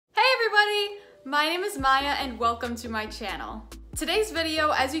My name is Maya and welcome to my channel. Today's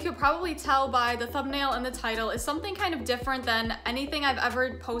video, as you could probably tell by the thumbnail and the title, is something kind of different than anything I've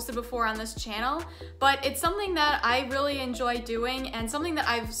ever posted before on this channel, but it's something that I really enjoy doing and something that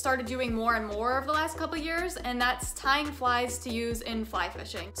I've started doing more and more over the last couple of years, and that's tying flies to use in fly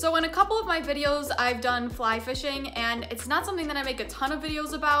fishing. So in a couple of my videos, I've done fly fishing, and it's not something that I make a ton of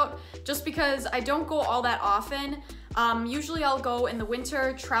videos about just because I don't go all that often. Usually I'll go in the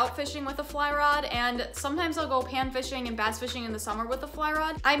winter trout fishing with a fly rod, and sometimes I'll go pan fishing and bass fishing in the summer with a fly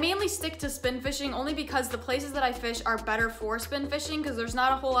rod. I mainly stick to spin fishing only because the places that I fish are better for spin fishing because there's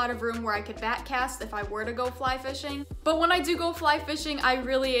not a whole lot of room where I could back cast if I were to go fly fishing. But when I do go fly fishing, I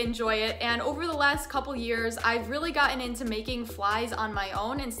really enjoy it, and over the last couple years, I've really gotten into making flies on my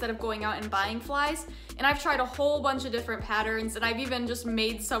own instead of going out and buying flies. And I've tried a whole bunch of different patterns, and I've even just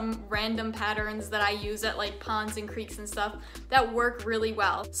made some random patterns that I use at like ponds and creeks and stuff that work really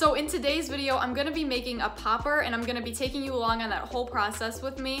well. So in today's video, I'm gonna be making a popper, and I'm gonna be taking you along on that whole process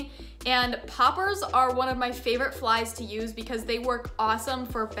with me. And poppers are one of my favorite flies to use because they work awesome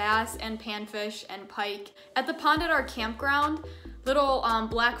for bass and panfish and pike. At the pond at our campground, little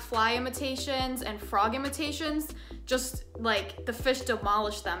black fly imitations and frog imitations, just like the fish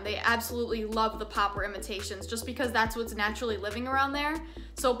demolish them. They absolutely love the popper imitations just because that's what's naturally living around there.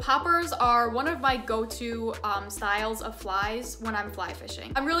 So poppers are one of my go-to styles of flies when I'm fly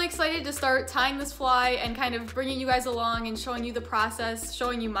fishing. I'm really excited to start tying this fly and kind of bringing you guys along and showing you the process,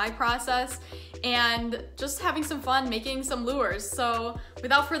 showing you my process, and just having some fun making some lures. So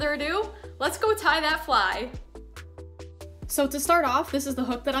without further ado, let's go tie that fly. So to start off, this is the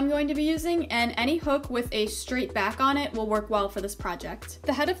hook that I'm going to be using, and any hook with a straight back on it will work well for this project.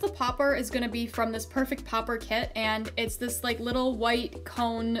 The head of the popper is going to be from this Perfect Popper kit, and it's this like little white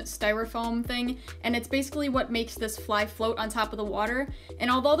cone styrofoam thing, and it's basically what makes this fly float on top of the water. And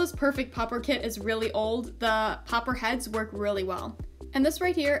although this Perfect Popper kit is really old, the popper heads work really well. And this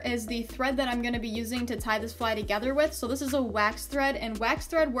right here is the thread that I'm going to be using to tie this fly together with. So this is a wax thread, and wax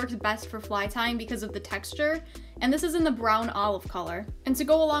thread works best for fly tying because of the texture. And this is in the brown olive color. And to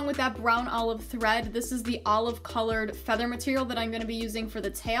go along with that brown olive thread, this is the olive colored feather material that I'm going to be using for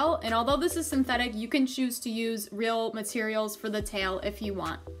the tail. And although this is synthetic, you can choose to use real materials for the tail if you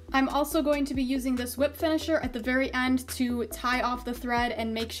want. I'm also going to be using this whip finisher at the very end to tie off the thread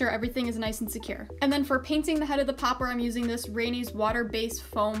and make sure everything is nice and secure. And then for painting the head of the popper, I'm using this Rainey's water-based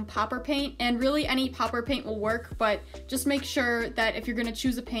foam popper paint, and really any popper paint will work, but just make sure that if you're going to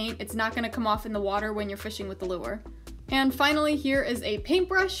choose a paint, it's not going to come off in the water when you're fishing with the lure. And finally, here is a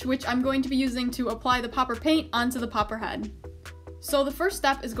paintbrush, which I'm going to be using to apply the popper paint onto the popper head. So the first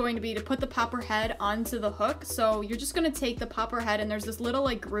step is going to be to put the popper head onto the hook. So you're just going to take the popper head, and there's this little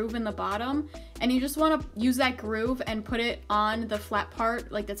like groove in the bottom, and you just want to use that groove and put it on the flat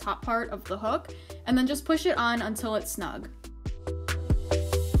part, like the top part of the hook, and then just push it on until it's snug.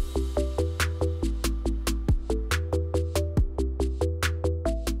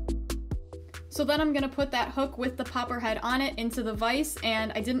 So then I'm going to put that hook with the popper head on it into the vise,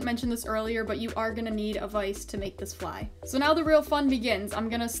 and I didn't mention this earlier, but you are going to need a vise to make this fly. So now the real fun begins. I'm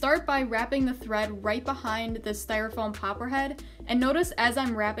going to start by wrapping the thread right behind the styrofoam popper head, and notice as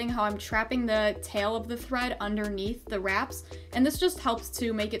I'm wrapping how I'm trapping the tail of the thread underneath the wraps, and this just helps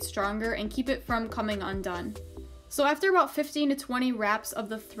to make it stronger and keep it from coming undone. So after about 15 to 20 wraps of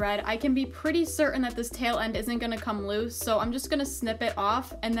the thread, I can be pretty certain that this tail end isn't going to come loose, so I'm just going to snip it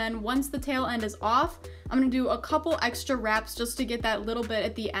off, and then once the tail end is off, I'm going to do a couple extra wraps just to get that little bit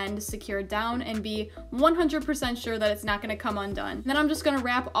at the end secured down and be 100% sure that it's not going to come undone. Then I'm just going to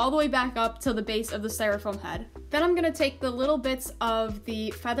wrap all the way back up to the base of the styrofoam head. Then I'm going to take the little bits of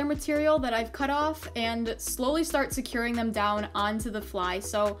the feather material that I've cut off and slowly start securing them down onto the fly.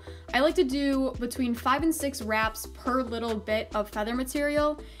 So I like to do between 5 and 6 wraps per little bit of feather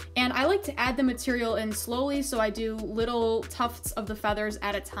material, and I like to add the material in slowly, so I do little tufts of the feathers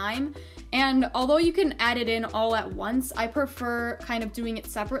at a time. And although you can add it in all at once, I prefer kind of doing it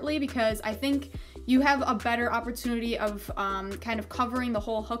separately because I think you have a better opportunity of kind of covering the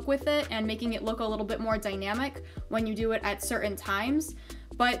whole hook with it and making it look a little bit more dynamic when you do it at certain times.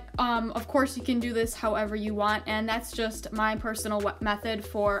 But of course you can do this however you want, and that's just my personal method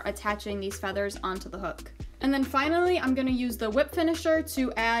for attaching these feathers onto the hook. And then finally, I'm going to use the whip finisher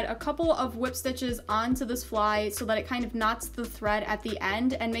to add a couple of whip stitches onto this fly so that it kind of knots the thread at the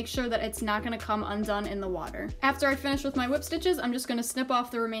end and make sure that it's not going to come undone in the water. After I finish with my whip stitches, I'm just going to snip off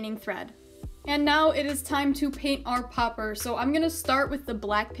the remaining thread. And now it is time to paint our popper. So I'm gonna start with the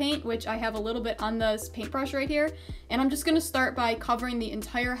black paint, which I have a little bit on this paintbrush right here. And I'm just gonna start by covering the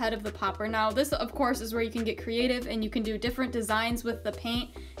entire head of the popper. Now this, of course, is where you can get creative and you can do different designs with the paint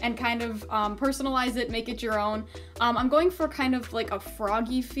and kind of personalize it, make it your own. I'm going for kind of like a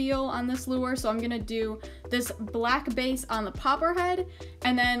froggy feel on this lure, so I'm gonna do this black base on the popper head,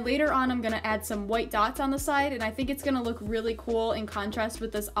 and then later on I'm gonna add some white dots on the side, and I think it's gonna look really cool in contrast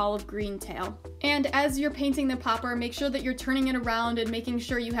with this olive green tail. And as you're painting the popper, make sure that you're turning it around and making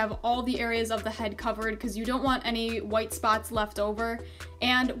sure you have all the areas of the head covered, because you don't want any white spots left over.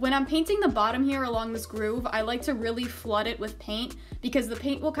 And when I'm painting the bottom here along this groove, I like to really flood it with paint, because the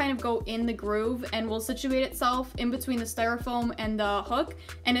paint will kind of go in the groove and will situate itself in between the styrofoam and the hook,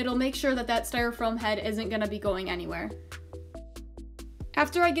 and it'll make sure that that styrofoam head isn't going to be going anywhere.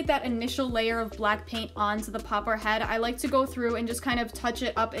 After I get that initial layer of black paint onto the popper head, I like to go through and just kind of touch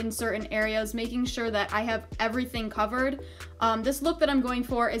it up in certain areas, making sure that I have everything covered. This look that I'm going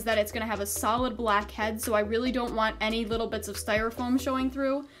for is that it's going to have a solid black head, so I really don't want any little bits of styrofoam showing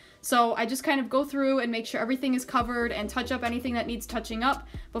through. So I just kind of go through and make sure everything is covered and touch up anything that needs touching up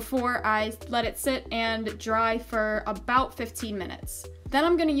before I let it sit and dry for about 15 minutes. Then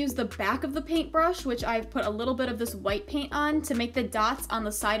I'm going to use the back of the paintbrush, which I've put a little bit of this white paint on, to make the dots on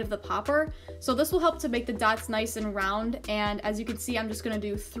the side of the popper. So this will help to make the dots nice and round, and as you can see, I'm just going to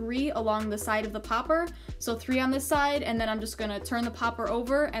do 3 along the side of the popper. So 3 on this side, and then I'm just going to turn the popper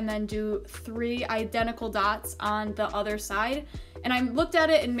over and then do 3 identical dots on the other side. And I looked at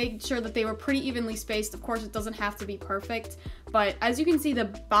it and made sure that they were pretty evenly spaced. Of course, it doesn't have to be perfect, but as you can see, the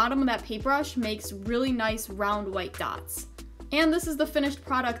bottom of that paintbrush makes really nice round white dots. And this is the finished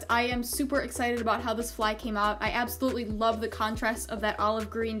product. I am super excited about how this fly came out. I absolutely love the contrast of that olive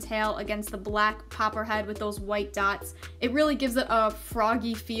green tail against the black popper head with those white dots. It really gives it a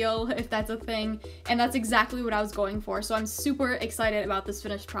froggy feel, if that's a thing, and that's exactly what I was going for. So I'm super excited about this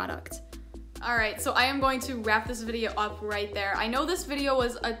finished product. Alright, so I am going to wrap this video up right there. I know this video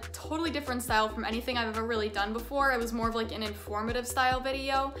was a totally different style from anything I've ever really done before. It was more of like an informative style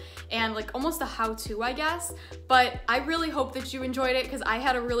video and like almost a how-to, I guess. But I really hope that you enjoyed it, because I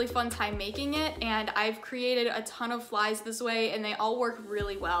had a really fun time making it, and I've created a ton of flies this way and they all work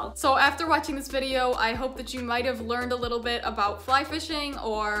really well. So after watching this video, I hope that you might have learned a little bit about fly fishing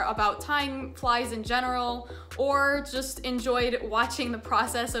or about tying flies in general, or just enjoyed watching the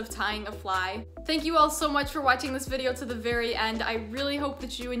process of tying a fly. Thank you all so much for watching this video to the very end. I really hope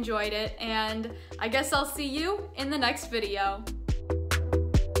that you enjoyed it, and I guess I'll see you in the next video.